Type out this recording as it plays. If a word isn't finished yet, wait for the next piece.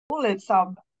It's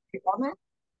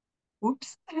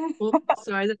oops, Oh,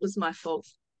 sorry, that was my fault.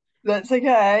 that's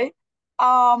okay.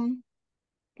 Um,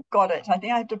 got it. I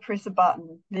think I have to press a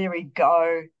button. There we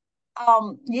go.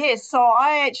 Yes, so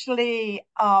I actually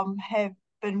have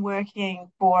been working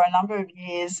for a number of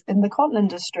years in the cotton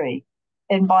industry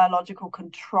in biological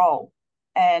control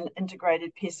and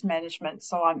integrated pest management.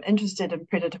 So I'm interested in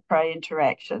predator-prey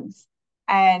interactions.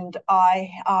 And I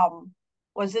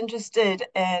was interested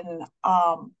in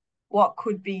what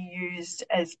could be used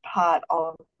as part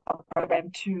of a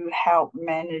program to help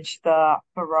manage the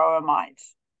varroa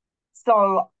mites.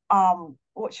 So,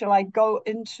 what shall I go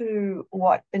into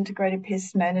what integrated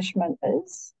pest management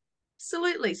is?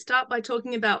 Absolutely. Start by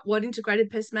talking about what integrated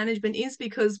pest management is,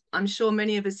 because I'm sure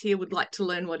many of us here would like to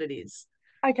learn what it is.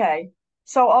 Okay.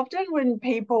 So often when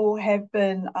people have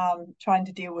been trying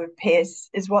to deal with pests,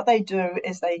 is what they do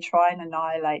is they try and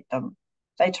annihilate them.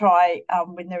 They try,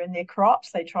 when they're in their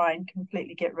crops, they try and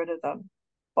completely get rid of them.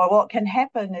 But what can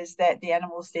happen is that the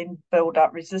animals then build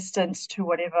up resistance to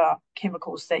whatever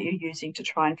chemicals that you're using to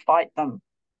try and fight them.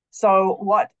 So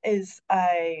what is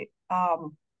a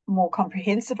more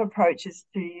comprehensive approach is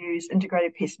to use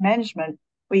integrated pest management,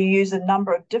 where you use a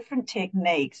number of different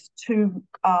techniques to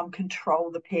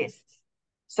control the pests.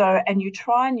 So, and you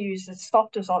try and use the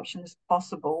softest options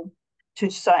possible to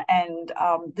so, and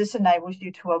this enables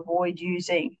you to avoid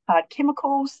using hard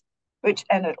chemicals, which,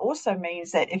 and it also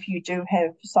means that if you do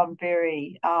have some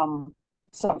very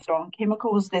some strong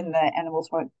chemicals, then the animals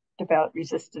won't develop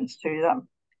resistance to them.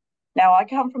 Now, I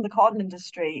come from the cotton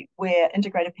industry where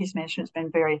integrated pest management has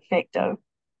been very effective.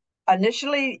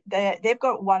 Initially, they've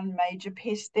got one major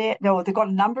pest there. No, they've got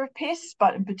a number of pests,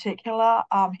 but in particular,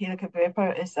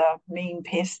 Helicoverpa is a mean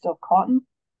pest of cotton,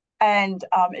 and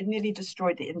it nearly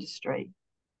destroyed the industry.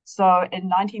 So in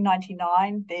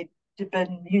 1999, they'd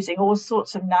been using all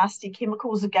sorts of nasty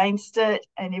chemicals against it,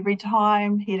 and every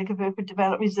time Helicoverpa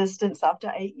developed resistance,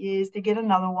 after 8 years, they get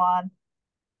another one.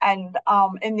 And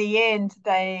in the end,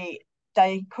 they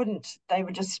couldn't. They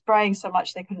were just spraying so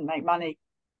much they couldn't make money.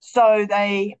 So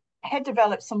they had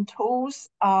developed some tools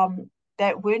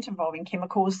that weren't involving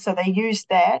chemicals. So they used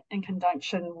that in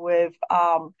conjunction with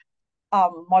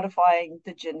modifying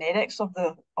the genetics of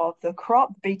the crop,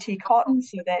 BT cotton,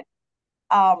 so that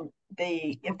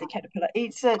the if the caterpillar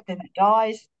eats it, then it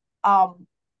dies.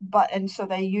 But and so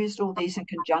they used all these in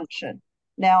conjunction.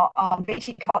 Now,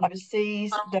 BT cotton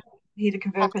overseas, the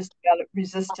Helicoverpas developed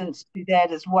resistance to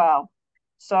that as well.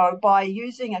 So by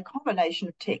using a combination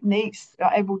of techniques,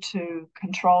 they're able to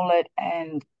control it,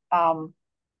 and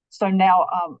so now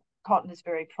cotton is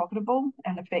very profitable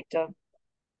and effective.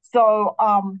 So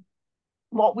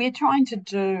what we're trying to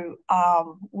do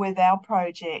with our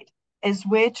project is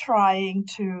we're trying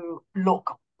to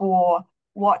look for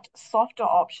what softer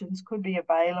options could be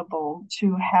available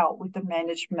to help with the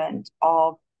management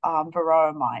of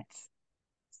varroa mites.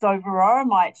 So varroa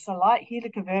mites are like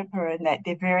Helicoverpa in that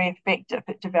they're very effective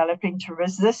at developing to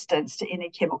resistance to any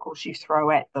chemicals you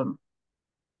throw at them.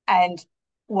 And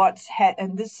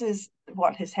and this is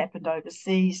what has happened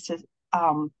overseas to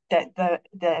that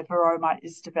the varroa mite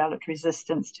has developed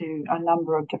resistance to a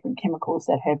number of different chemicals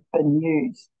that have been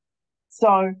used.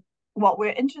 So what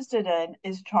we're interested in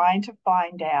is trying to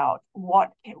find out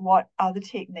what other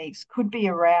techniques could be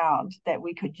around that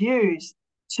we could use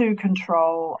to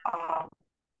control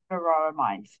varroa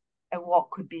mites, and what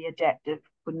could be adaptive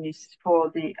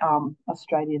for the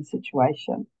Australian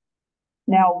situation.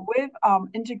 Now, Mm. with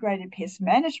integrated pest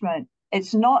management,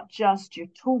 it's not just your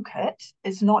toolkit,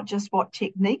 it's not just what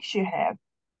techniques you have,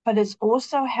 but it's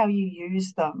also how you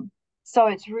use them. So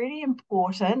it's really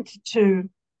important to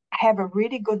have a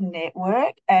really good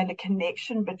network and a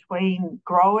connection between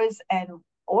growers and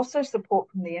also support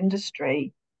from the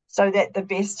industry, so that the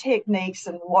best techniques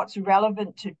and what's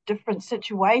relevant to different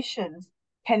situations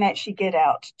can actually get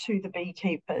out to the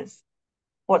beekeepers.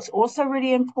 What's also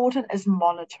really important is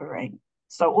monitoring.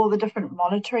 So all the different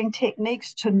monitoring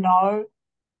techniques to know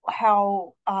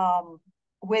how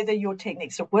whether your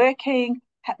techniques are working,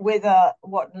 whether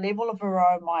what level of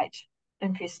varroa mite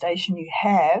infestation you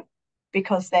have,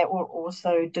 because that will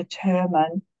also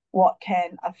determine what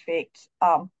can affect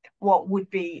what would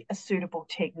be a suitable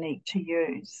technique to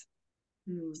use.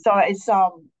 Mm. So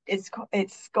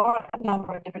it's got a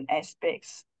number of different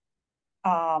aspects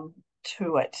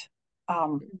to it.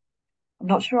 Um, I'm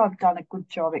not sure I've done a good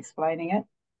job explaining it,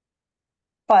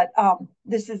 but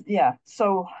this is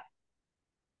so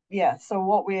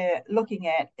what we're looking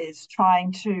at is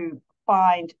trying to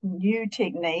find new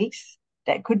techniques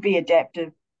that could be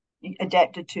adapted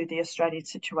to the Australian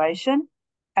situation,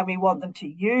 and we want them to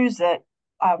use it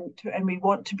and we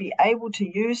want to be able to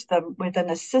use them within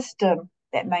a system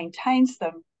that maintains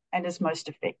them and is most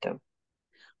effective.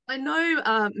 I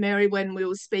know, Mary, when we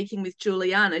were speaking with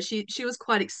Juliana, she was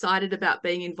quite excited about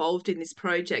being involved in this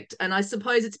project. And I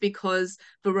suppose it's because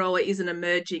Varroa is an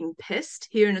emerging pest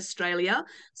here in Australia.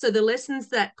 So the lessons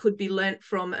that could be learnt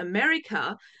from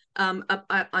America,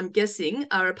 I'm guessing,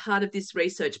 are a part of this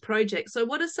research project. So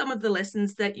what are some of the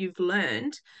lessons that you've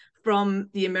learned from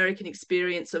the American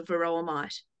experience of Varroa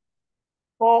mite?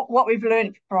 Well, what we've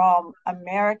learned from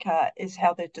America is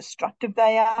how they're destructive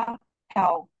they are,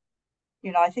 how,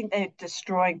 I think they're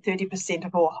destroying 30%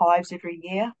 of all hives every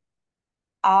year.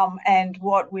 And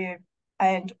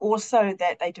and also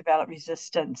that they develop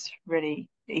resistance really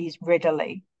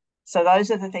readily. So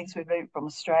those are the things we've learned from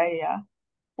Australia.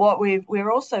 We've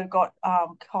also got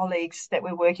colleagues that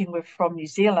we're working with from New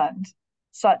Zealand,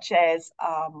 such as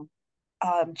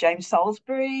James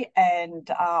Salisbury and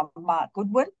Mark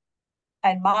Goodwin.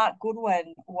 And Mark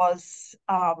Goodwin was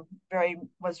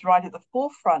right at the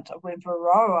forefront of when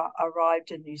Varroa arrived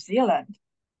in New Zealand.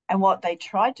 And what they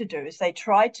tried to do is they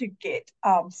tried to get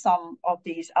some of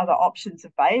these other options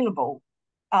available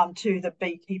to the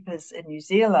beekeepers in New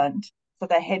Zealand. So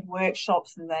they had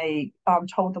workshops and they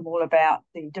told them all about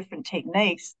the different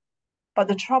techniques. But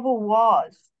the trouble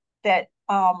was that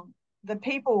the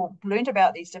people learned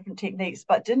about these different techniques,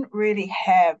 but didn't really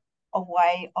have a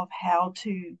way of how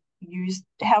to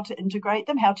integrate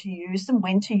them, how to use them,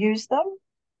 when to use them,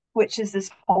 which is this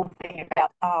whole thing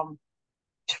about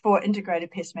for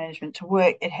integrated pest management to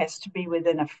work, it has to be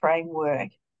within a framework,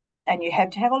 and you have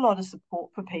to have a lot of support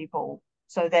for people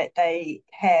so that they've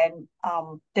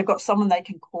got someone they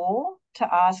can call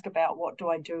to ask about what do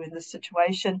I do in this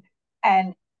situation,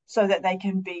 and so that they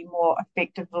can be more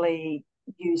effectively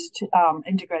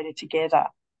integrated together.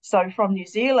 So from New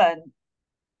Zealand,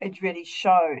 it really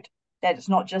showed that it's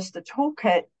not just the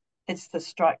toolkit, it's the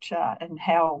structure and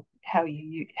how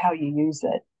you use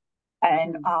it.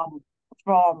 And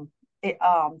from the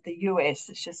US,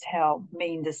 it's just how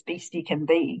mean this beastie can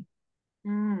be.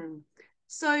 Mm.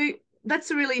 So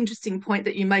that's a really interesting point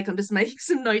that you make. I'm just making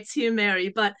some notes here, Mary,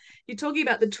 but you're talking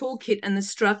about the toolkit and the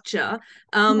structure.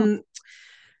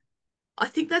 I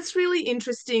think that's really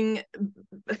interesting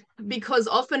because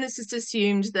often it's just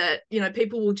assumed that,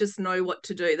 people will just know what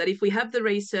to do, that if we have the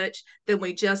research, then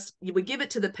we give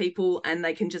it to the people and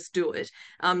they can just do it.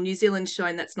 New Zealand's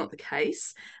shown that's not the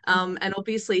case. And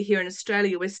obviously here in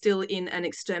Australia, we're still in an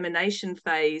extermination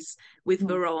phase with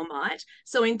Varroa mite.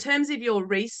 So in terms of your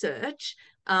research,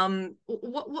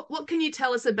 what can you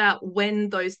tell us about when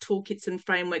those toolkits and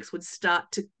frameworks would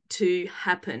start to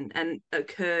happen and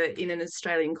occur in an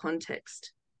Australian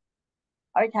context?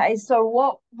 Okay, so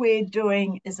what we're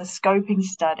doing is a scoping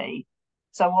study.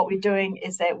 So what we're doing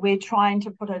is that we're trying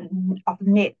to put a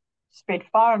net spread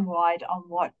far and wide on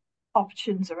what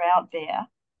options are out there,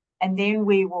 and then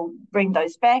we will bring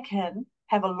those back in,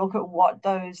 have a look at what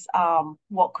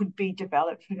could be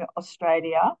developed for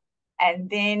Australia, and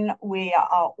then we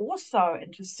are also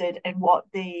interested in what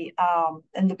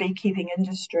in the beekeeping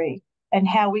industry and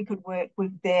how we could work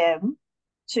with them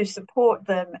to support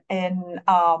them in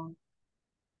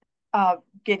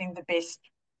getting the best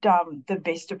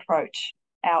approach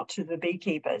out to the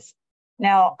beekeepers.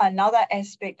 Now, another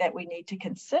aspect that we need to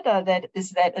consider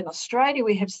is that in Australia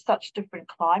we have such different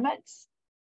climates,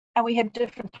 and we have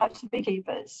different types of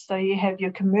beekeepers. So you have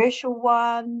your commercial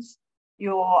ones,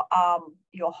 your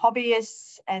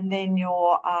hobbyists, and then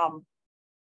your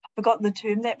I've forgotten the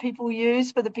term that people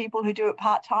use for the people who do it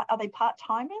part-time. Are they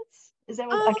part-timers? Is that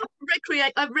what?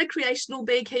 Recreational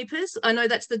beekeepers. I know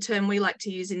that's the term we like to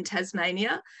use in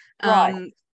Tasmania. Right.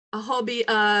 A hobby,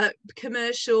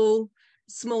 commercial,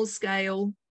 small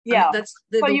scale. Yeah.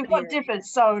 So you've got yeah. different.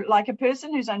 So like a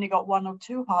person who's only got one or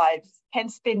two hives can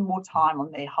spend more time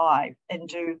on their hive and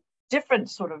do different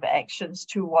sort of actions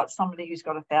to what somebody who's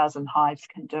got 1,000 hives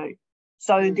can do.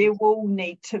 So there will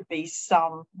need to be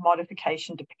some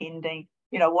modification depending,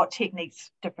 what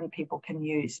techniques different people can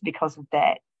use because of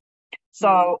that.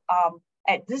 So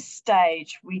at this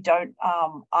stage, we don't,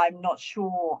 I'm not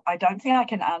sure, I don't think I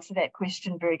can answer that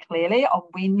question very clearly on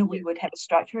when we would have a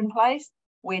structure in place.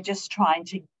 We're just trying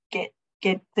to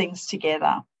get things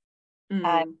together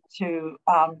and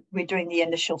we're doing the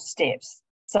initial steps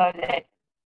so that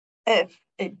if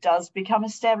it does become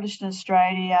established in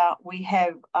Australia, we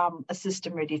have a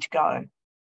system ready to go.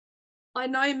 I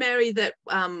know, Mary, that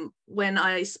when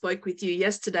I spoke with you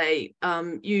yesterday,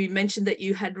 you mentioned that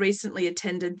you had recently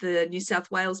attended the New South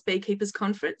Wales Beekeepers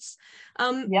Conference.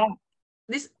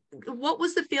 What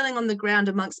was the feeling on the ground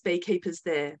amongst beekeepers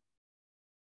there?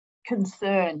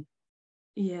 Concern.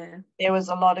 Yeah. There was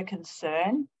a lot of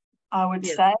concern, I would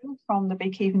Yeah. say, from the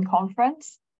beekeeping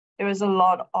conference. There was a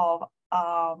lot of,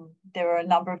 there were a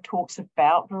number of talks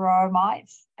about varroa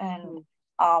mites and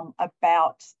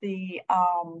about the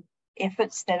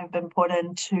efforts that have been put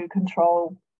in to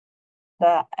control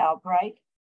the outbreak.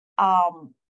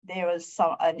 There was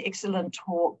an excellent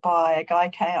talk by a guy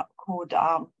called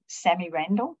Sammy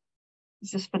Randall.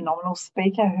 He's this phenomenal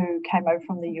speaker who came over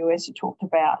from the US who talked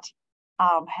about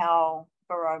how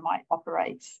varroa mite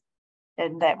operates,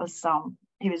 and that was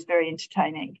he was very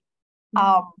entertaining.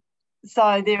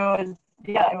 So there was,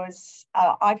 yeah, it was.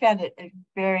 I found it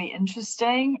very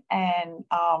interesting and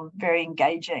very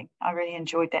engaging. I really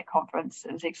enjoyed that conference.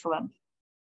 It was excellent.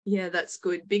 Yeah, that's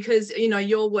good, because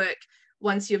your work,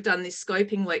 once you've done this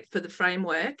scoping work for the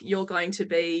framework, you're going to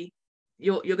be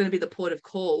the port of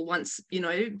call once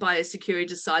biosecurity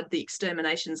decide the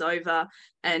extermination's over,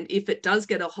 and if it does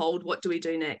get a hold, what do we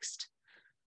do next?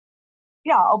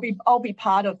 Yeah, I'll be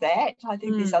part of that. I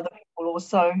think there's other people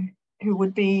also who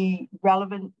would be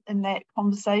relevant in that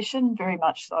conversation, very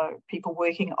much so. People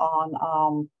working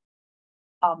on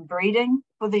breeding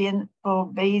for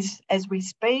bees as we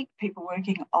speak, people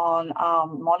working on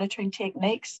monitoring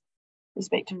techniques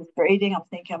respective of breeding. I'm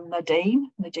thinking of Nadine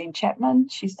Chapman.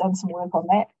 She's done some work on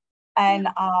that. And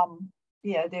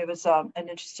yeah, there was an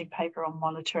interesting paper on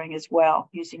monitoring as well,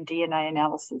 using DNA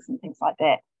analysis and things like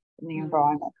that in the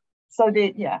environment. So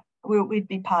that, yeah, we'd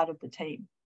be part of the team.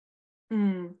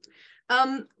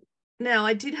 Now,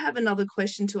 I did have another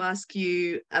question to ask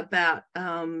you about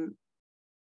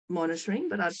monitoring,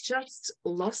 but I've just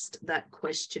lost that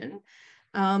question.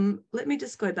 Let me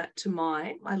just go back to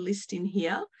my list in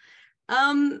here.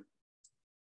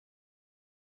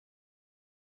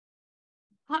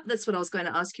 That's what I was going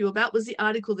to ask you about, was the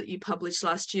article that you published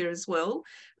last year as well,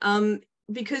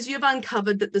 because you've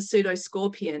uncovered that the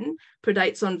pseudoscorpion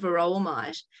predates on varroa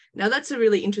mite. Now, that's a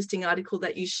really interesting article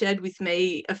that you shared with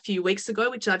me a few weeks ago,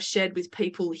 which I've shared with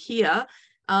people here.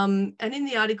 And in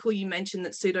the article, you mentioned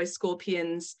that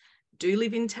pseudoscorpions do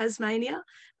live in Tasmania.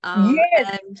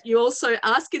 Yes. And you also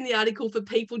ask in the article for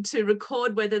people to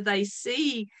record whether they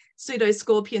see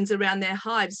pseudoscorpions around their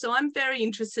hives. So I'm very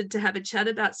interested to have a chat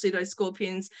about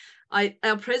pseudoscorpions.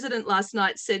 Our president last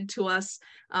night said to us,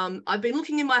 I've been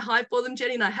looking in my hive for them,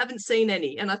 Jenny, and I haven't seen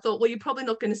any. And I thought, well, you're probably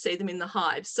not going to see them in the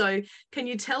hive. So can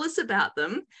you tell us about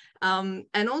them?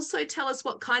 And also tell us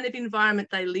what kind of environment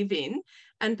they live in,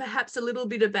 and perhaps a little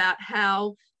bit about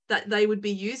how that they would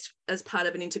be used as part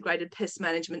of an integrated pest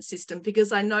management system,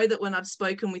 because I know that when I've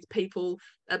spoken with people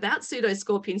about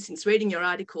pseudoscorpions since reading your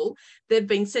article, they've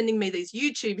been sending me these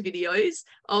YouTube videos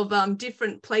of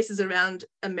different places around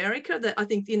America, that I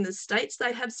think in the States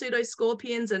they have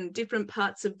pseudoscorpions, and different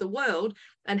parts of the world,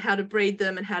 and how to breed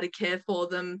them and how to care for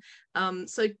them.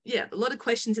 So yeah, a lot of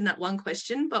questions in that one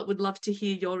question, but would love to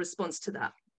hear your response to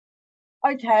that.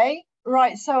 Okay.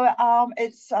 Right, so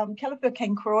it's Caliper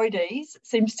cancroides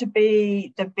seems to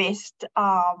be the best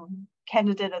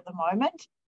candidate at the moment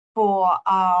for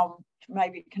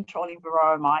maybe controlling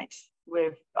varroa mites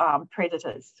with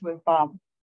predators.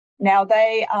 Now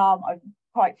they are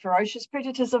quite ferocious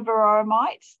predators of varroa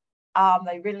mites.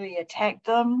 They really attack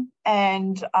them,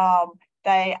 and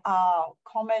they are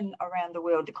common around the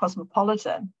world, the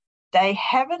cosmopolitan. They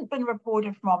haven't been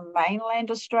reported from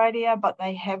mainland Australia, but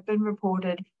they have been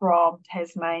reported from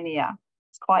Tasmania.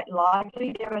 It's quite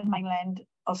likely they're in mainland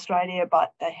Australia,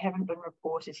 but they haven't been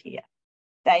reported here.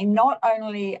 They not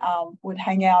only would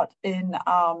hang out in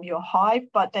your hive,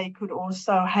 but they could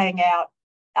also hang out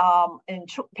in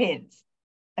chook pens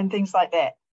and things like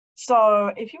that.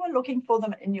 So if you were looking for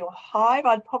them in your hive,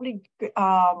 I'd probably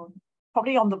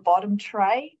on the bottom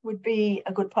tray would be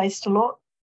a good place to look.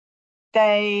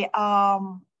 They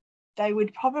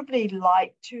would probably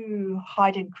like to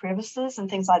hide in crevices and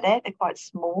things like that. They're quite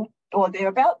small, or they're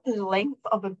about the length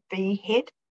of a bee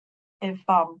head.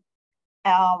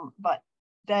 But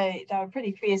they're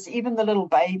pretty fierce. Even the little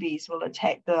babies will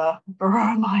attack the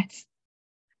varroa mites.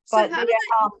 So But how do they?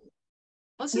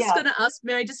 I was just yeah, going to ask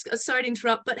Mary, just sorry to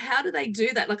interrupt, but how do they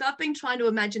do that? Like, I've been trying to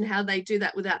imagine how they do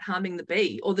that without harming the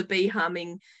bee, or the bee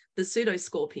harming the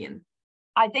pseudoscorpion.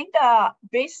 I think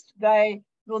this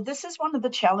is one of the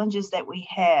challenges that we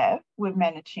have with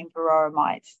managing varroa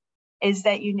mites, is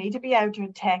that you need to be able to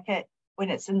attack it when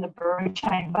it's in the brood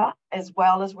chamber, as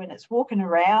well as when it's walking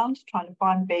around trying to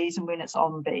find bees, and when it's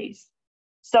on bees.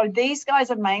 So these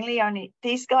guys are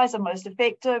most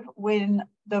effective when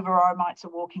the varroa mites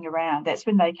are walking around. That's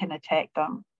when they can attack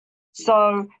them.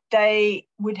 So they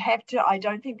would have to, I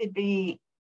don't think they'd be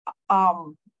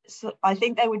I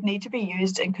think they would need to be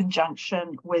used in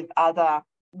conjunction with other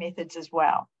methods as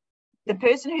well. the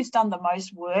person who's done the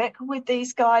most work with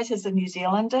these guys is a New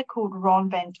Zealander called Ron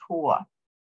Van Tor,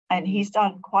 and he's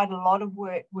done quite a lot of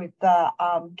work with the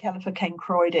Caliphate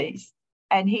cancroides,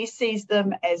 and he sees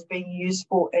them as being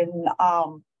useful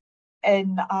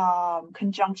in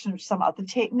conjunction with some other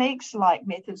techniques, like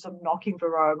methods of knocking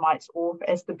varroa mites off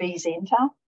as the bees enter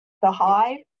the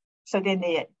hive. So then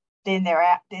they're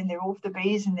off the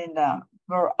bees, and then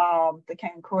the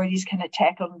cancroides can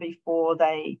attack them before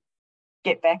they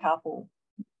get back up or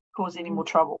cause any more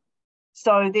trouble.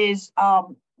 So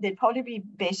they'd probably be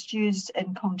best used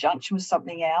in conjunction with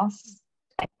something else.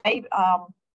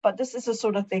 But this is the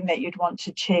sort of thing that you'd want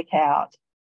to check out.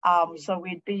 So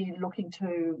we'd be looking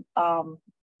to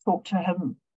talk to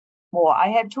him more. I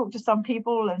have talked to some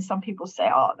people, and some people say,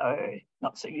 "Oh no,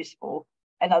 not so useful,"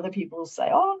 and other people say,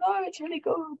 "Oh no, it's really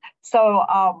good." So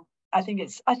I think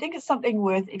it's something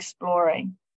worth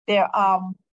exploring. There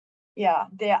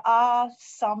are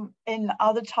some in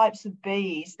other types of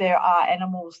bees. There are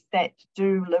animals that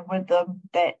do live with them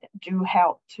that do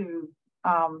help to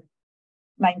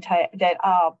maintain, that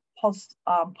are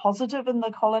positive in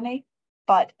the colony,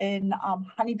 but in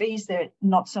honeybees, they're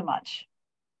not so much.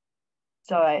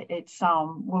 So it's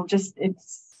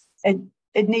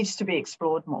it needs to be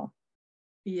explored more.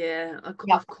 Yeah, of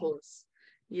course.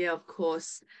 Yeah, of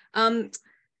course. And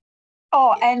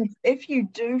if you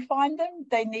do find them,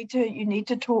 you need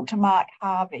to talk to Mark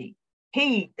Harvey.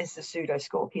 He is the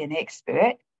pseudoscorpion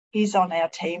expert. He's on our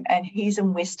team, and he's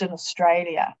in Western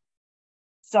Australia.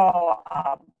 So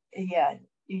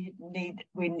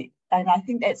and I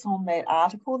think that's on that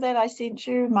article that I sent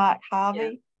you, Mark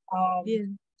Harvey.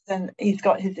 And he's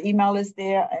got his email is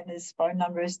there and his phone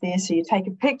number is there. So you take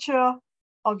a picture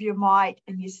of your mite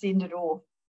and you send it off.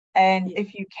 And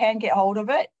if you can get hold of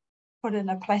it, put it in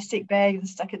a plastic bag and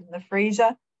stick it in the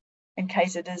freezer in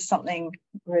case it is something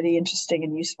really interesting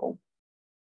and useful.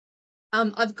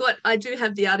 I do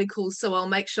have the article, so I'll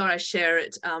make sure I share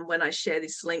it when I share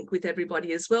this link with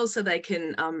everybody as well, so they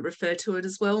can refer to it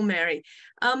as well, Mary.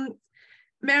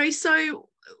 Mary, so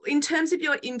in terms of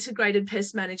your integrated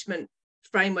pest management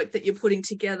framework that you're putting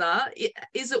together,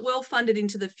 is it well funded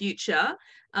into the future?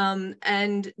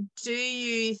 And do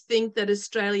you think that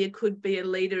Australia could be a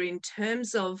leader in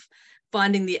terms of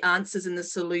finding the answers and the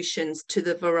solutions to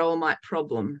the varroa mite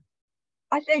problem?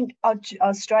 I think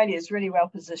Australia is really well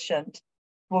positioned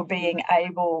for being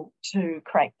able to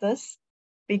crack this,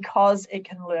 because it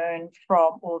can learn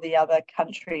from all the other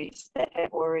countries that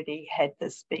have already had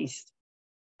this beast.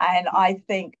 And I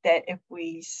think that if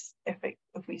we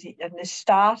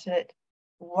start it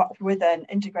with an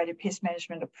integrated pest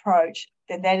management approach,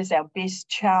 then that is our best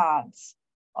chance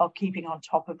of keeping on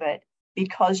top of it,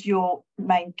 because you're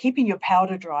keeping your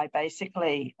powder dry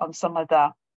basically on some of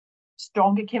the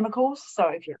stronger chemicals,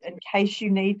 so in case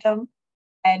you need them.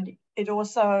 And it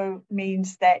also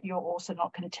means that you're also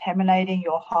not contaminating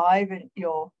your hive and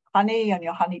your honey and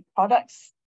your honey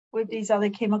products with these other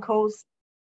chemicals.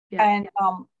 And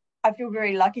I feel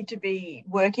very lucky to be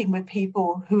working with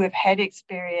people who have had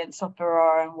experience of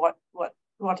varroa and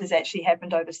what has actually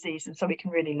happened overseas, and so we can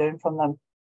really learn from them.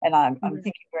 And I'm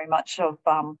thinking very much of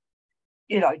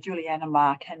Juliana,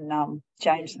 Mark, and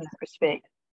James in that respect.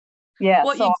 I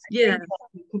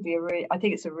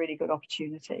think it's a really good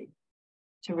opportunity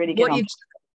to really get on.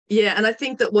 And I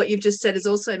think that what you've just said is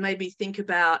also made me think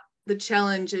about the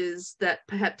challenges that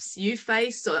perhaps you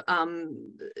face, or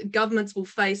governments will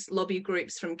face, lobby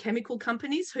groups from chemical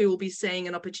companies who will be seeing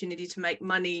an opportunity to make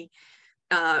money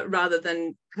rather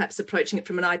than perhaps approaching it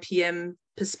from an IPM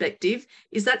perspective.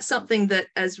 Is that something that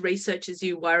as researchers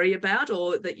you worry about,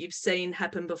 or that you've seen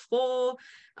happen before?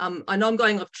 I know I'm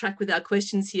going off track with our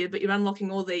questions here, but you're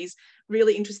unlocking all these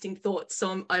really interesting thoughts.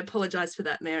 So I apologise for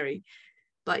that, Mary.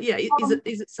 But yeah, is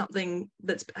it something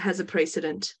that has a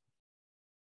precedent?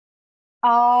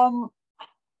 I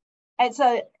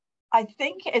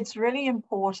think it's really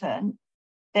important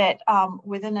that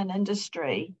within an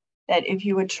industry, that if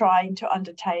you were trying to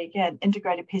undertake an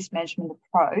integrated pest management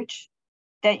approach,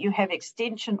 that you have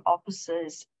extension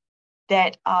officers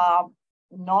that are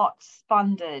not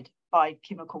funded by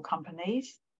chemical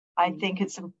companies. I think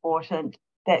it's important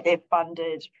that they're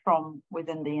funded from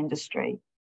within the industry.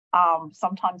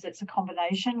 Sometimes it's a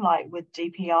combination, like with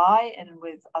DPI and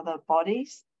with other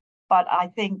bodies, but I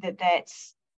think that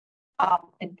that's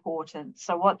important.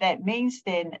 So what that means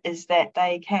then is that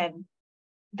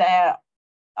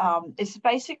it's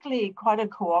basically quite a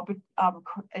cooperative.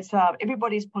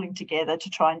 Everybody's pulling together to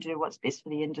try and do what's best for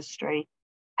the industry,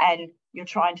 and you're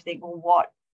trying to think, well,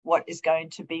 what is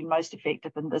going to be most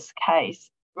effective in this case,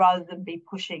 rather than be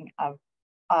pushing a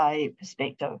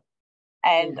perspective.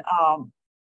 And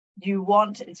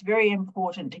it's very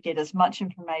important to get as much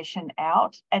information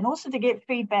out and also to get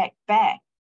feedback back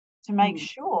to make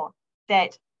sure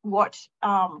that what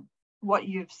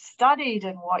you've studied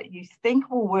and what you think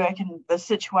will work in the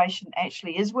situation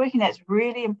actually is working. That's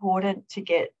really important to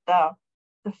get the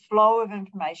flow of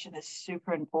information is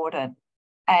super important.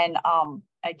 And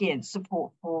again,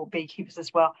 support for beekeepers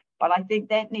as well. But I think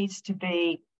that needs to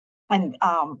be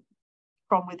from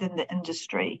within the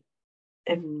industry,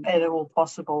 if at all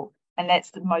possible. And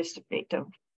that's the most effective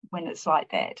when it's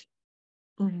like that.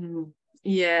 Mm-hmm.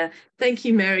 Yeah, thank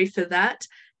you, Mary, for that.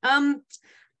 I'm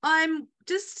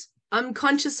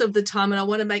conscious of the time, and I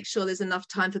want to make sure there's enough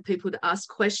time for people to ask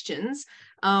questions.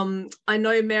 I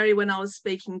know, Mary, when I was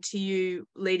speaking to you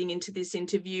leading into this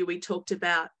interview, we talked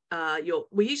about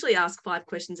we usually ask 5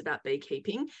 questions about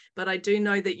beekeeping, but I do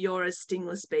know that you're a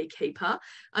stingless beekeeper.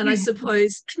 And I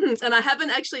suppose, and I haven't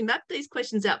actually mapped these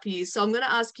questions out for you, so I'm going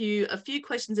to ask you a few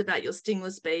questions about your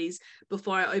stingless bees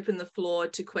before I open the floor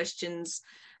to questions.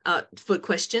 For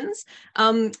questions.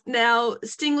 Now,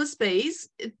 stingless bees,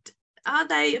 are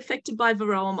they affected by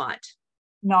varroa mite?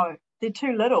 No, they're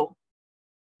too little.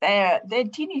 They're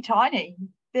teeny tiny.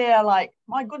 They're like,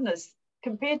 my goodness,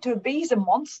 compared to bees are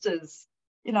monsters.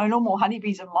 Normal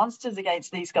honeybees are monsters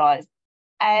against these guys.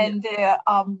 And they're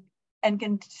and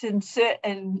can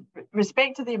in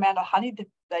respect to the amount of honey that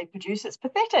they produce, it's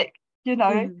pathetic.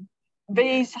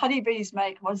 Honeybees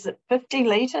make, 50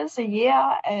 litres a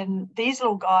year, and these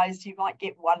little guys, you might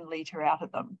get 1 litre out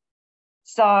of them.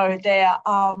 So they're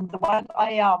the one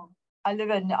I live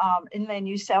in inland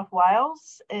New South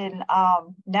Wales in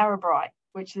Narrabri,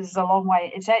 which is a long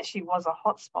way. It actually was a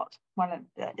hotspot, one of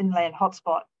the inland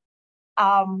hotspot.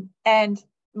 And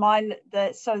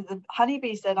the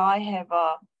honeybees that I have,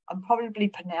 I'm probably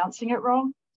pronouncing it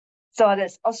wrong. So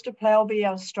it's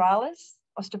Ostopleuria australis.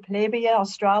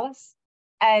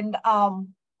 And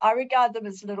I regard them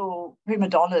as little prima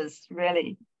donnas,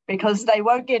 really, because they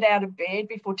won't get out of bed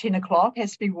before 10 o'clock. It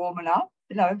has to be warm enough.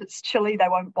 If it's chilly, they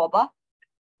won't bother.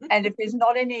 And if there's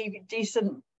not any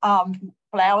decent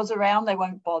flowers around, they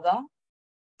won't bother.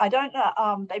 I don't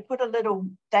know. They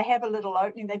have a little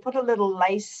opening. They put a little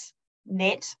lace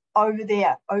net over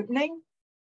their opening,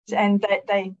 and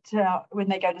they when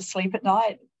they go to sleep at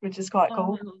night, which is quite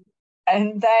cool.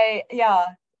 And they're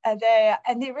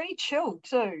really chill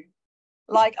too.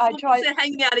 Like they're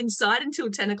hanging out inside until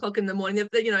 10 o'clock in the morning.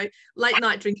 They're, late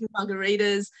night drinking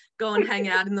margaritas, go and hang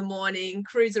out in the morning,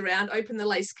 cruise around, open the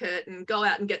lace curtain, go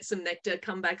out and get some nectar,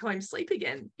 come back home, sleep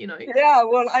again. Yeah,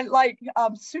 well, I like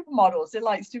supermodels. They're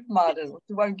like supermodels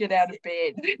who won't get out of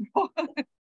bed.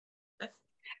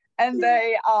 And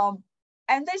they're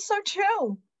so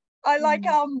chill. I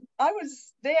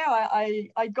was there.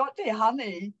 I got their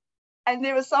honey, and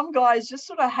there were some guys just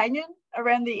sort of hanging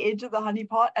around the edge of the honey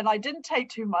pot, and I didn't take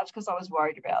too much because I was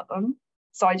worried about them.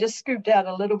 So I just scooped out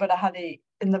a little bit of honey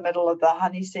in the middle of the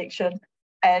honey section,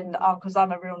 and because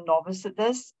I'm a real novice at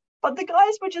this. But the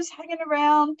guys were just hanging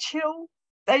around, chill.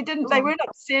 They weren't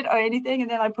upset or anything,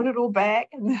 and then I put it all back.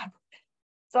 And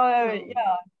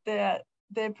they're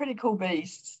pretty cool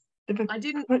beasts. I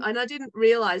didn't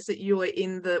realize that you were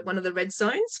in one of the red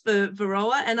zones for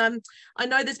varroa, and I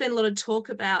know there's been a lot of talk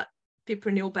about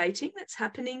fipronil baiting that's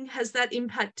happening. Has that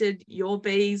impacted your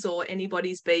bees or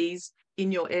anybody's bees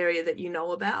in your area that you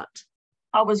know about?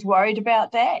 I was worried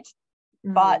about that,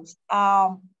 but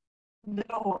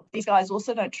these guys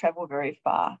also don't travel very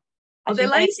far. Oh, they're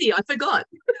lazy. I forgot.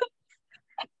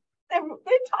 They're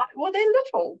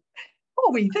little,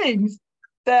 wee things.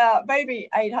 They're maybe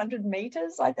 800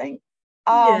 meters, I think.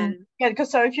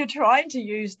 Because so if you're trying to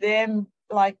use them,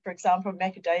 like for example,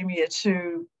 macadamia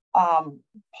to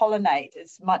pollinate,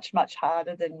 it's much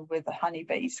harder than with the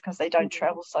honeybees because they don't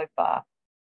travel so far.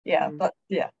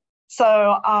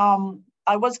 So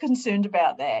I was concerned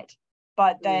about that,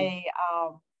 but they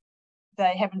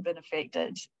haven't been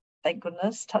affected, thank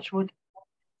goodness, touch wood.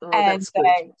 That's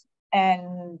good.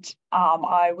 And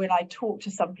when I talked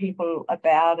to some people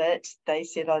about it, they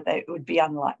said it would be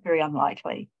very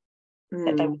unlikely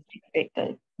that they would be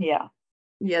affected. Yeah,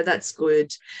 that's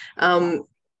good.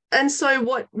 And so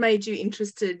what made you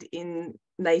interested in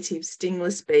native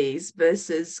stingless bees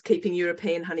versus keeping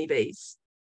European honeybees?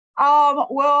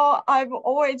 Well, I've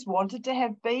always wanted to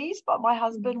have bees, but my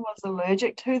husband was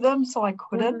allergic to them, so I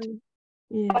couldn't.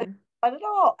 I don't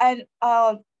know.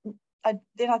 And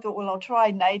then I thought, well, I'll try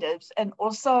natives. And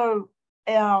also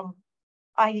I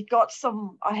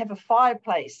have a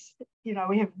fireplace. We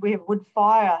have wood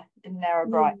fire in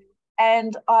Narrabri.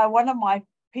 And one of my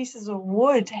pieces of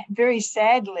wood, very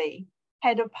sadly,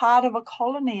 had a part of a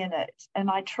colony in it.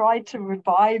 And I tried to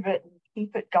revive it and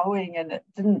keep it going, and it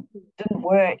didn't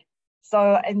work.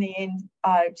 So in the end,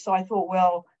 so I thought,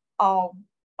 well, I'll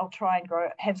try and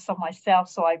have some myself.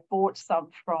 So I bought some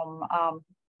from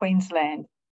Queensland,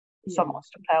 some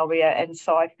Australia, and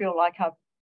so I feel like I've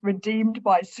redeemed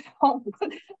myself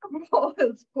for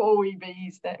those poor wee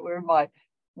bees that were in my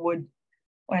wood.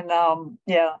 When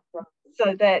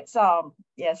so that's so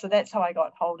that's how I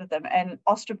got hold of them. And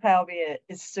Australia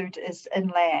is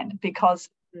inland because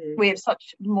we have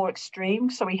such more extreme.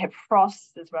 So we have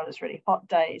frosts as well as really hot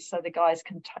days, so the guys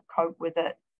can cope with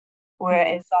it.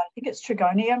 Whereas I think it's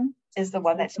Trigonium is the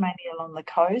one that's mainly along the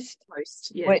coast.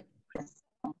 Which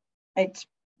it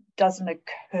doesn't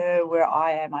occur where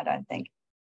I am, I don't think.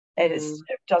 It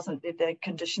doesn't. The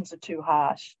conditions are too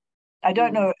harsh. I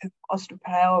don't know if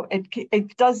Australia,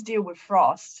 it does deal with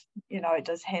frost. It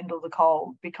does handle the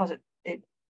cold because it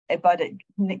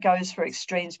goes for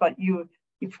extremes. But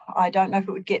I don't know if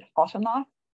it would get hot enough.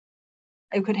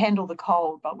 It could handle the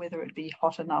cold, but whether it'd be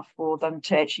hot enough for them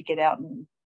to actually get out and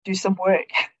do some work.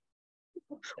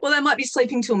 Well, they might be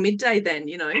sleeping till midday then.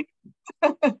 They'll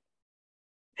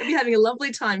be having a lovely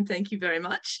time. Thank you very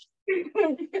much.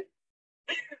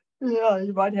 Yeah,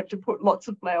 you might have to put lots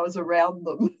of flowers around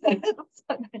them.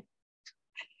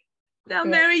 Now,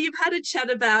 Mary, you've had a chat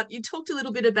you talked a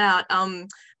little bit about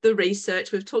the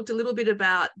research. We've talked a little bit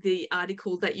about the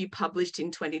article that you published in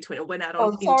 2020, or went out in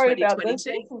 2022. Sorry about this.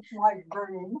 This is my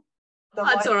room.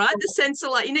 That's all right. The sensor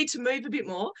light, you need to move a bit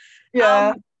more.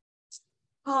 Yeah.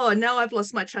 Now I've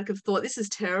lost my track of thought. This is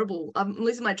terrible. I'm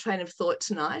losing my train of thought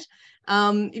tonight.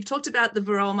 You've talked about the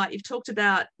varroa. You've talked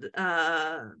about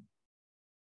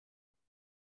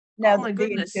now the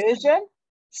incursion.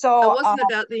 So it wasn't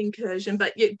about the incursion,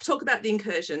 but you talk about the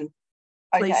incursion.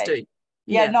 Please do.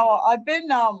 Yeah. No, I've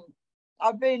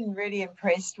been really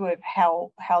impressed with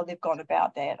how they've gone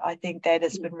about that. I think that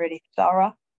has been really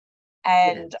thorough,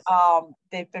 and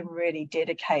they've been really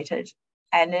dedicated.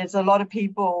 And there's a lot of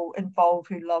people involved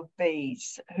who love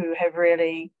bees, who have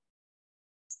really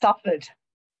suffered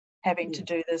having to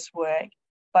do this work,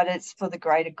 but it's for the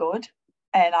greater good.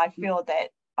 And I feel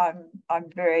that I'm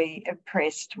very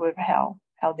impressed with how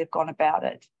they've gone about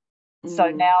it.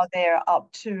 So now they're up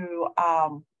to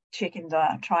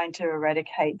trying to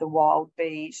eradicate the wild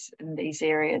bees in these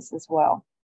areas as well,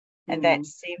 and that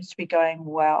seems to be going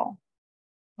well.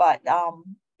 But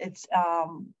it's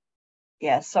so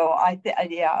so I've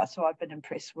been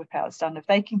impressed with how it's done. If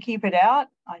they can keep it out,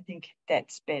 I think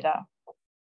that's better.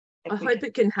 I hope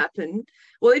it can happen.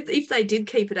 Well, if they did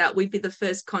keep it out, we'd be the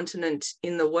first continent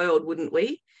in the world, wouldn't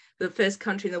we? The first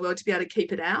country in the world to be able to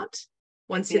keep it out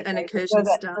once an incursion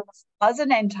starts. As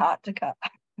in Antarctica.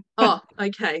 Oh,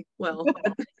 okay. Well,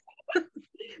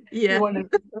 yeah.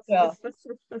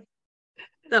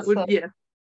 That would,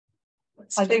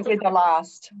 I think we're the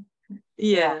last.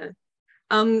 Yeah.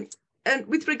 And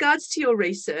with regards to your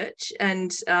research,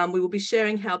 and we will be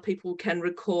sharing how people can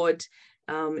record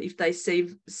if they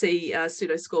see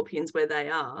pseudoscorpions where they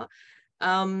are.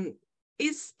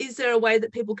 Is there a way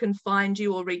that people can find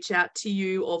you or reach out to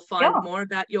you or find more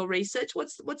about your research?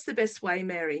 What's the best way,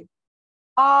 Mary?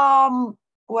 Well,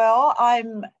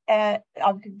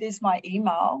 there's my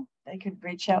email. They could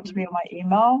reach out to me on my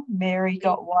email,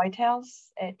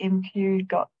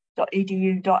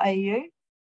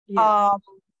 mary.whitehouse@mq.edu.au.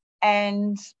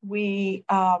 And we're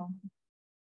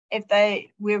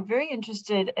very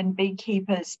interested in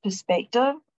beekeepers'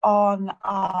 perspective on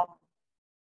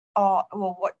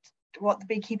what the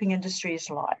beekeeping industry is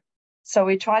like. So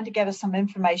we're trying to gather some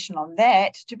information on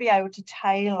that to be able to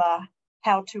tailor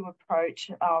how to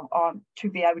approach to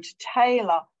be able to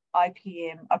tailor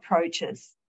IPM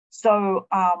approaches. So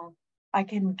I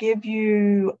can give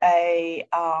you a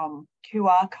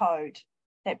QR code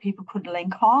that people could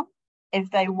link on if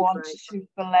they want to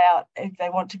fill out, if they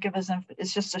want to give us,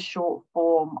 it's just a short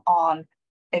form on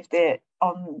if they're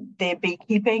on their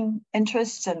beekeeping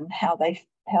interests and how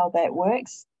that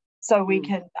works. So we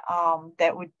can,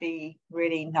 that would be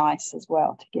really nice as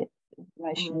well to get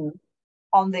information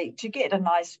to get a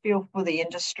nice feel for the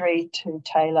industry, to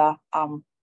tailor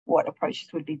what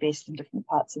approaches would be best in different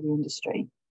parts of the industry.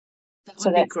 That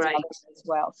would be great as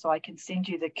well. So I can send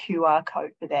you the QR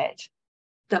code for that.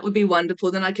 That would be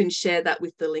wonderful. Then I can share that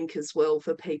with the link as well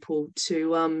for people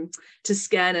to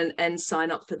scan and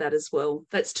sign up for that as well.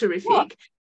 That's terrific.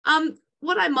 Yeah.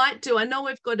 What I might do, I know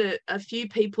we've got a few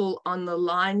people on the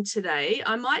line today.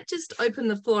 I might just open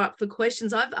the floor up for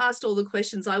questions. I've asked all the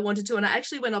questions I wanted to, and I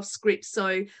actually went off script.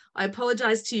 So I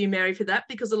apologise to you, Mary, for that,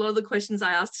 because a lot of the questions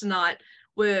I asked tonight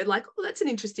were like, oh, that's an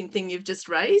interesting thing you've just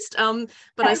raised.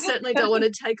 But I certainly don't want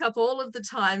to take up all of the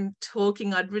time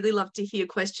talking. I'd really love to hear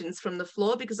questions from the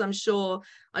floor, because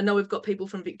I know we've got people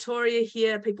from Victoria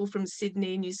here, people from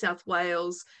Sydney, New South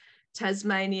Wales,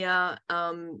 Tasmania.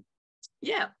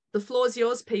 Yeah, the floor's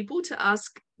yours, people, to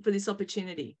ask for this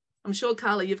opportunity. I'm sure,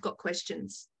 Carla, you've got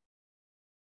questions.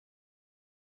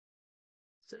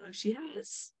 So she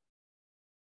has.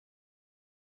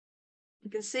 You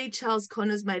can see Charles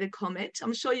Connor's made a comment.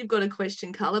 I'm sure you've got a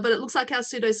question, Carla, but it looks like our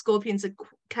pseudoscorpions are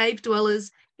cave dwellers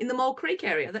in the Mole Creek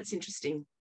area. That's interesting.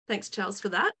 Thanks, Charles, for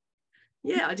that.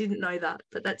 Yeah, I didn't know that,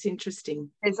 but that's interesting.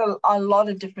 There's a lot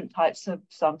of different types of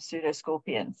some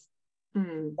pseudoscorpions.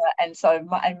 And so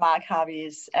Mark Harvey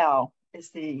is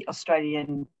the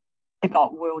Australian, if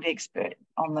not world, expert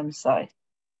on them. So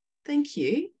thank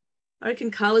you. I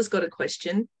reckon Carla's got a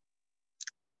question.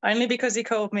 Only because he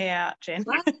called me out, Jen.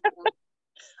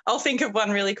 I'll think of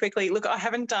one really quickly. Look, I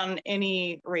haven't done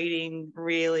any reading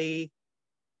really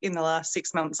in the last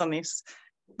 6 months on this.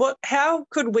 How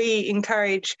could we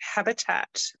encourage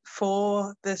habitat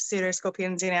for the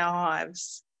pseudoscorpions in our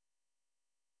hives?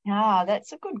 Yeah,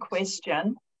 that's a good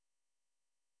question.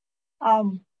 There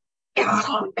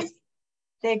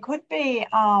could be,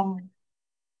 I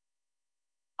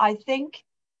think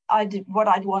what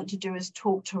I'd want to do is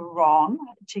talk to Ron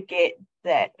to get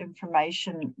that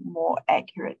information more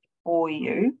accurate for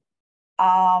you.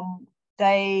 I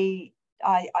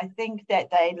think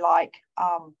that they like,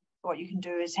 what you can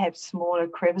do is have smaller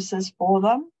crevices for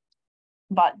them,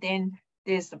 but then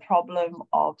there's the problem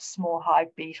of small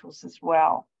hive beetles as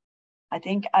well. I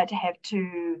think I'd have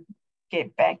to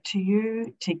get back to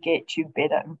you to get you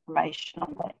better information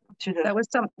on that. That was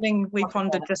something we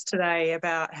pondered just today,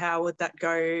 about how would that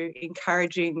go,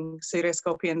 encouraging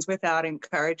pseudoscorpions without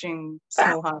encouraging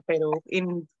small hive beetle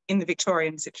in the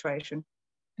Victorian situation.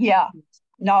 Yeah,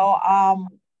 no, I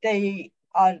can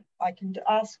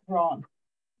ask Ron.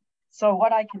 So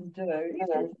what I can do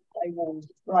is I will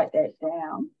write that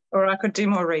down. Or I could do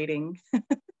more reading. Yeah,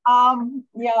 I'm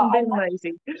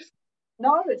lazy.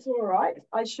 No, it's all right.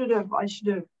 I should have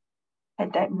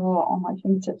had that more on my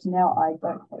fingertips. Now I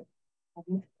don't have. I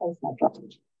need to place my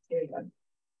glasses. There we go.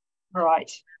 All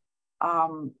right.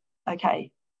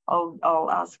 Okay. I'll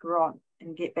ask Ron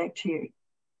and get back to you.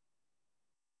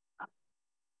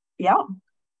 Yeah.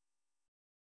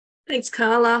 Thanks,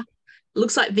 Carla.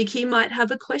 Looks like Vicky might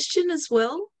have a question as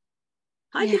well.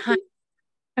 Hi, Vicky. Hi.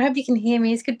 I hope you can hear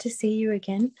me. It's good to see you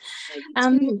again.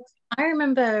 I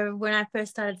remember when I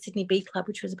first started Sydney Bee Club,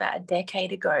 which was about a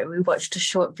decade ago, we watched a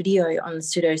short video on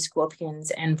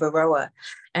pseudoscorpions and varroa.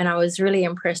 And I was really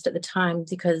impressed at the time,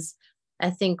 because I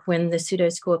think when the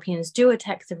pseudoscorpions do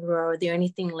attack the varroa, the only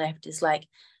thing left is like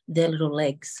their little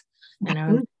legs.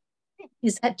 And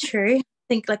is that true? I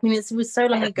think, like, it was so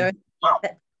long ago.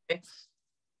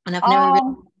 And I've never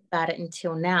really about it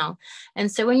until now.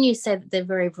 And so when you say that they're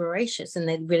very voracious and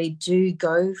they really do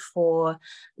go for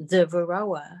the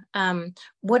varroa,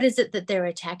 what is it that they're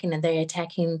attacking? Are they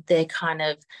attacking their kind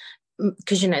of,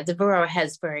 because, you know, the varroa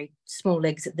has very small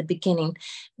legs at the beginning.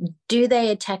 Do they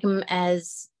attack them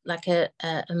as like a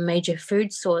major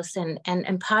food source? And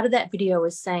part of that video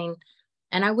was saying,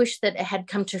 and I wish that it had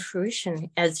come to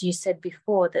fruition, as you said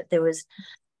before, that there was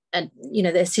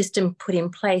their system put in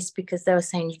place, because they were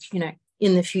saying,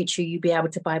 in the future, you'd be able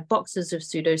to buy boxes of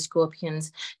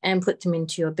pseudoscorpions and put them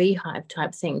into your beehive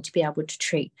type thing to be able to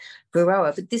treat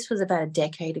varroa. But this was about a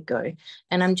decade ago.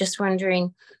 And I'm just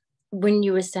wondering, when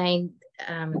you were saying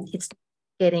it's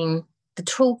getting the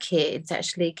toolkit, it's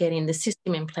actually getting the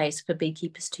system in place for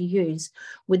beekeepers to use,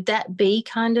 would that be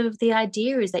kind of the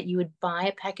idea, is that you would buy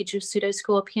a package of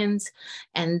pseudoscorpions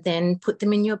and then put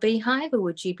them in your beehive? Or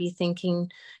would you be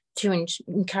thinking to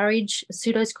encourage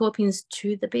pseudoscorpions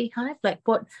to the beehive? Like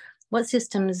what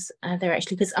systems are there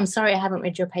actually? Because I'm sorry, I haven't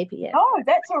read your paper yet. Oh,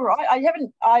 that's all right. I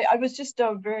haven't. I was just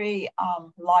a very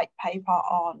light paper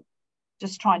on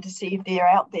just trying to see if they're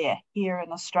out there here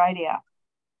in Australia.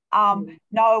 No,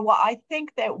 well, I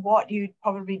think that what you'd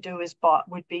probably do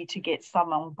would be to get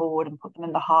some on board and put them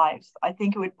in the hives. I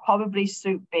think it would probably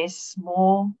suit best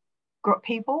small group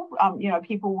people.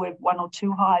 People with 1 or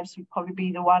 2 hives would probably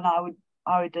be the one I would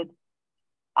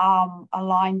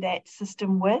align that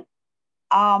system with.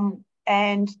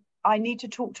 And I need to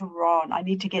talk to Ron. I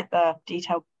need to get the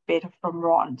detail better from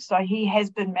Ron. So he has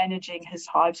been managing his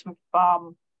hives with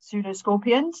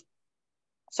pseudoscorpions.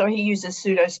 So he uses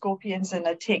pseudoscorpions in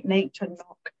a technique to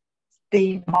knock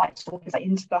the mites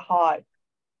into the hive.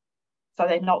 So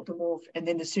they knock them off, and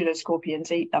then the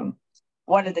pseudoscorpions eat them.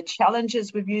 One of the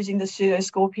challenges with using the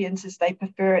pseudoscorpions is they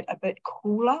prefer it a bit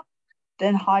cooler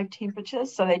than hive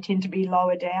temperatures, so they tend to be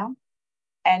lower down.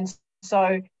 And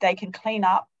so they can clean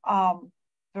up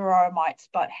varroa mites,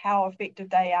 but how effective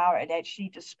they are at actually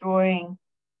destroying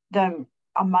them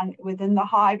within the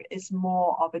hive is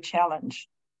more of a challenge.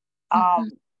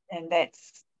 But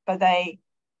they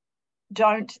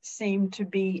don't seem to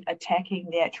be attacking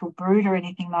the actual brood or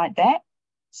anything like that,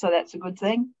 so that's a good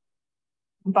thing.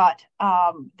 But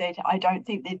that I don't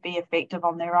think they'd be effective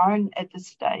on their own at this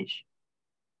stage.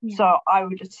 Yeah. So I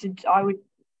would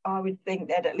think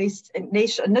that at least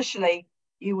initially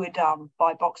you would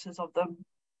buy boxes of them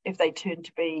if they turn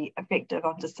to be effective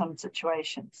under some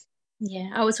situations.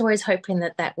 Yeah, I was always hoping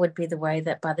that that would be the way,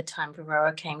 that by the time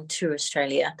Varroa came to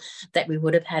Australia, that we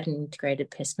would have had an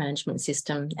integrated pest management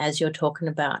system, as you're talking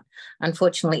about.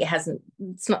 Unfortunately,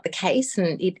 it's not the case,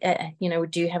 and it, we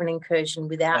do have an incursion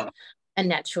without a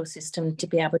natural system to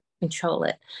be able to control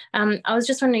it. I was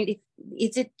just wondering,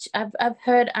 I've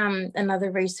heard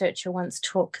another researcher once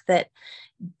talk that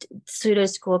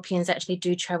pseudoscorpions actually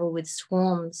do travel with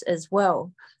swarms as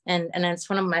well, and it's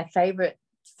one of my favourite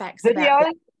facts about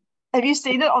that. Have you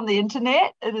seen it on the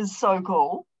internet? It is so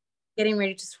cool. Getting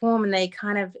ready to swarm, and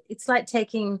it's like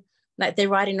they're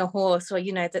riding a horse, or,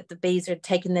 that the bees are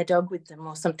taking their dog with them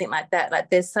or something like that. Like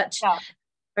there's such,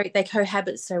 they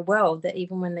cohabit so well that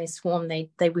even when they swarm,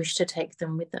 they wish to take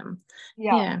them with them.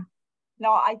 Yeah.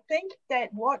 No, I think there's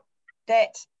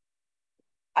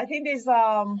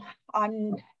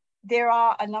there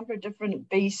are a number of different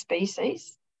bee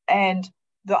species, and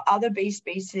the other bee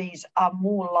species are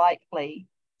more likely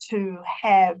to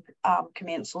have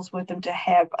commensals with them, to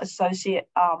have associate,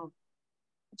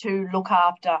 to look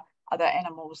after other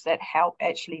animals that help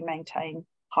actually maintain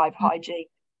hive hygiene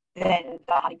than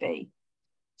the honeybee.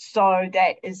 So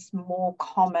that is more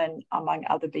common among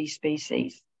other bee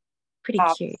species. Pretty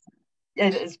cute.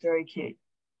 It is very cute.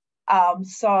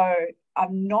 So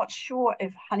I'm not sure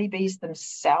if honeybees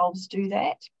themselves do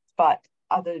that, but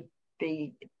other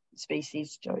bee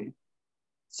species do.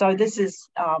 So this is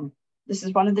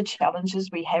one of the challenges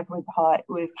we have with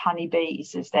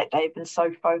honeybees, is that they've been so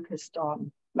focused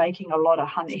on making a lot of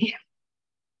honey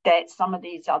that some of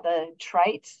these other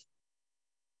traits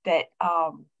that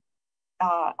aren't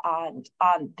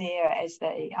there as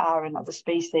they are in other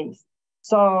species.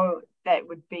 So that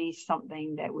would be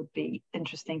something that would be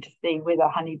interesting to see, whether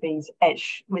honeybees,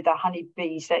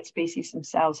 that species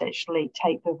themselves actually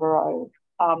take the varroa,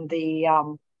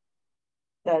 the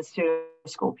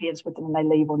pseudoscorpions with them when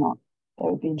they leave or not. That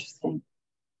would be interesting.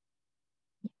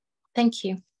 Thank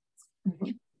you.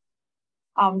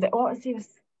 Mm-hmm. There was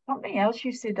something else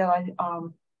you said that I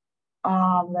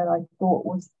thought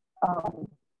was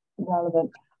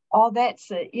relevant. Oh,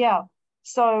 that's it. Yeah.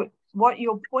 So what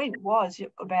your point was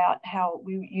about how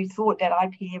you thought that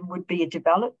IPM would be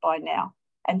developed by now,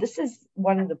 and this is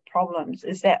one of the problems,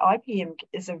 is that IPM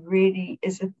is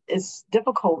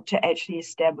difficult to actually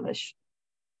establish,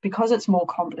 because it's more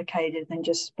complicated than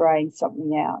just spraying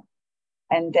something out.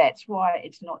 And that's why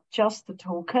it's not just the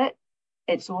toolkit,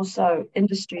 it's also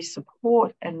industry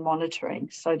support and monitoring.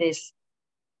 So it's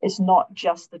not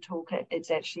just the toolkit,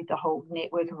 it's actually the whole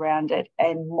network around it,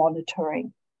 and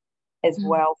monitoring as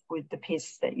well with the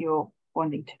pests that you're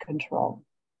wanting to control.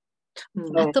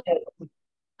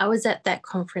 I was at that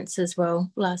conference as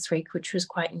well last week, which was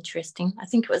quite interesting. I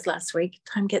think it was last week.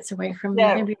 Time gets away from me.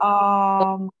 And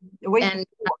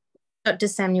Dr.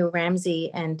 Samuel Ramsey,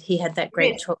 and he had that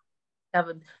great talk,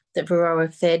 discovered that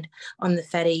Varroa fed on the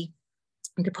fatty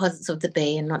deposits of the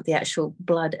bee and not the actual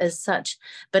blood as such.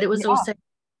 But it was also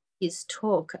his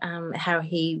talk, how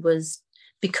he was,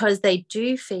 because they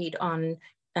do feed on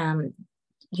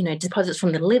deposits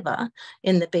from the liver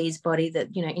in the bee's body, that,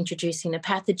 introducing a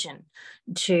pathogen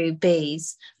to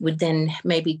bees would then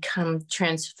maybe come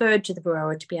transferred to the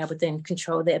Varroa to be able to then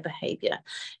control their behaviour.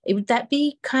 Would that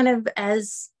be called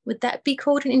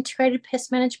an integrated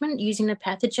pest management, using a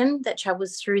pathogen that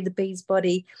travels through the bee's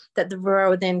body that the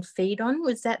Varroa then feed on?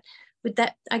 I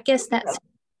guess that's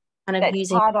kind of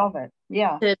using part of it,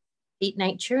 to eat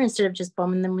nature instead of just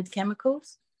bombing them with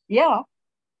chemicals? Yeah.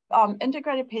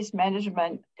 Integrated pest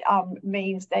management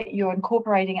means that you're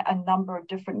incorporating a number of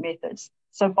different methods.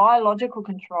 So biological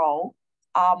control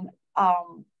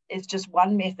is just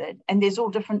one method, and there's all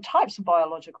different types of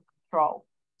biological control.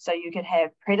 So you can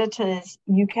have predators,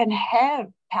 you can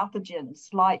have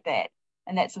pathogens like that,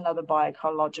 and that's another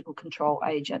biological control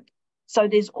agent. So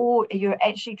you're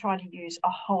actually trying to use a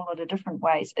whole lot of different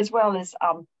ways, as well as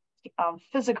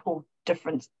physical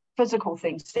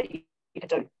things that you can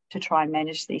do to try and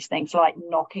manage these things, like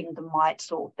knocking the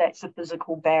mites off. That's a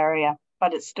physical barrier,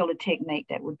 but it's still a technique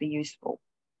that would be useful.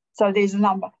 So there's a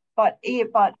number, but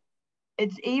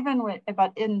it's even with,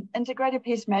 but in integrated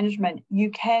pest management,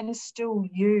 you can still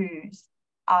use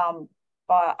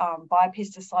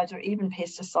biopesticides or even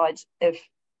pesticides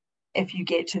if you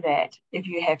get to that, if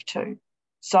you have to.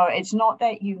 So it's not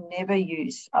that you never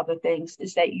use other things,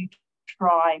 it's that you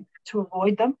try to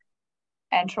avoid them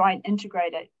and try and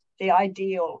integrate it. The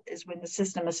ideal is when the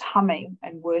system is humming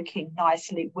and working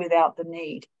nicely without the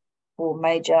need for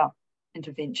major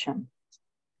intervention.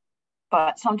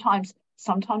 But sometimes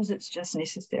it's just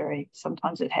necessary.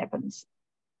 Sometimes it happens.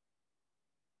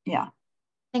 Yeah.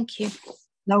 Thank you.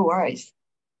 No worries.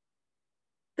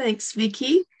 Thanks,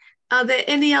 Vicky. Are there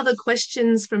any other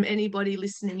questions from anybody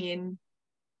listening in?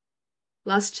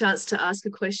 Last chance to ask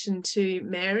a question to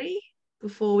Mary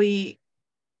before we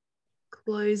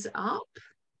close up.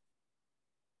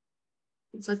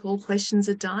 Looks like all questions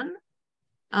are done.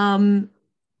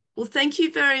 Well, thank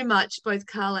you very much, both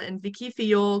Carla and Vicky, for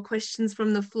your questions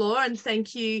from the floor. And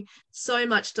thank you so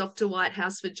much, Dr.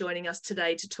 Whitehouse, for joining us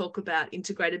today to talk about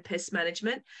integrated pest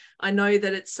management. I know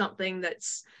that it's something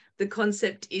the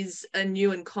concept is a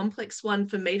new and complex one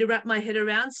for me to wrap my head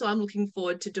around. So I'm looking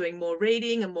forward to doing more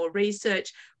reading and more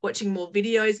research, watching more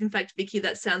videos. In fact, Vicky,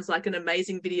 that sounds like an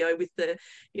amazing video with the,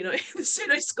 the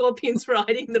pseudo scorpions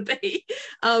riding the bee.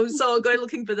 So I'll go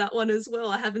looking for that one as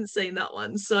well. I haven't seen that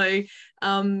one. So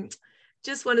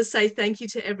just want to say thank you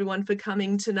to everyone for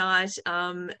coming tonight.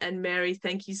 And Mary,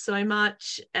 thank you so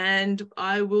much. And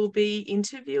I will be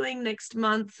interviewing next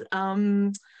month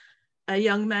a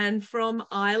young man from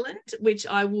Ireland, which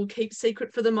I will keep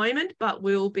secret for the moment, but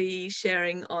we'll be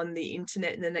sharing on the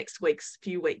internet in the next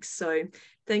few weeks. So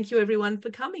thank you everyone for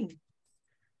coming.